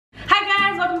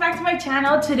my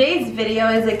channel. Today's video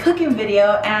is a cooking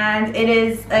video and it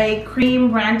is a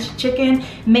cream ranch chicken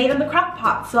made in the crock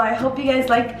pot. So I hope you guys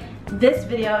like this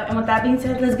video, and with that being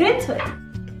said, let's get into it.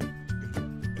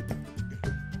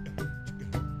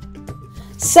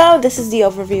 So this is the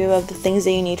overview of the things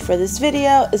that you need for this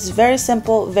video. It's very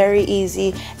simple, very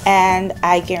easy, and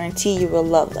I guarantee you will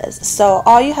love this. So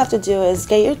all you have to do is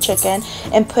get your chicken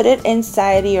and put it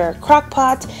inside your crock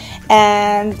pot,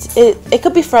 and it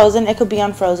could be frozen, it could be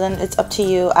unfrozen, it's up to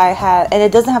you. And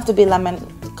it doesn't have to be lemon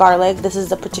garlic. This is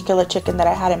the particular chicken that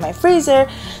I had in my freezer.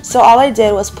 So all I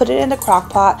did was put it in the crock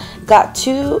pot, got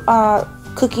 2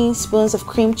 cooking spoons of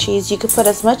cream cheese. You could put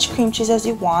as much cream cheese as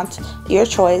you want, your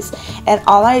choice. And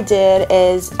all I did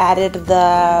is added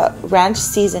the ranch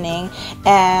seasoning,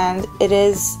 and it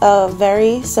is a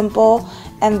very simple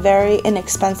and very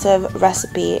inexpensive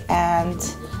recipe, and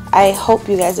I hope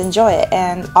you guys enjoy it.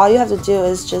 And all you have to do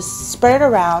is just spread it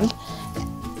around,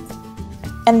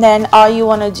 and then all you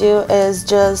want to do is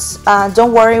just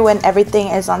don't worry when everything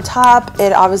is on top.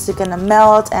 It obviously gonna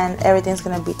melt and everything's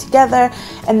gonna be together.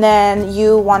 And then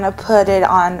you want to put it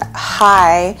on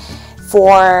high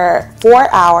for 4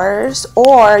 hours,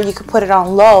 or you could put it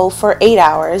on low for 8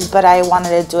 hours, but I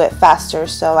wanted to do it faster,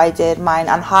 so I did mine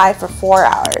on high for 4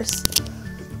 hours.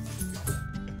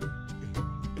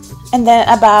 And then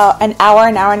about an hour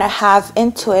and a half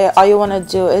into it, all you want to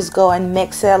do is go and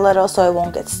mix it a little so it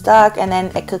won't get stuck, and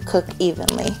then it could cook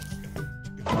evenly.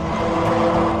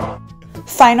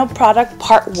 Final product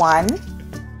part 1.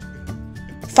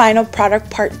 Final product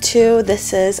part 2.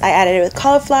 This is, I added it with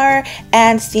cauliflower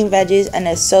and steamed veggies, and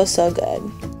it's so good.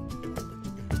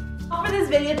 For this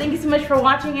video, thank you so much for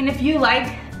watching, and if you like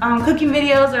cooking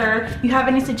videos or you have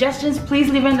any suggestions, please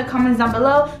leave it in the comments down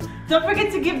below. Don't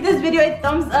forget to give this video a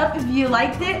thumbs up if you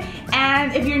liked it,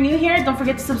 and if you're new here, don't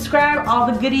forget to subscribe. All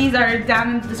the goodies are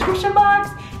down in the description box.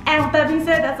 And with that being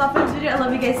said, that's all for this video. I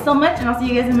love you guys so much, and I'll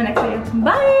see you guys in my next video.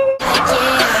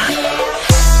 Bye!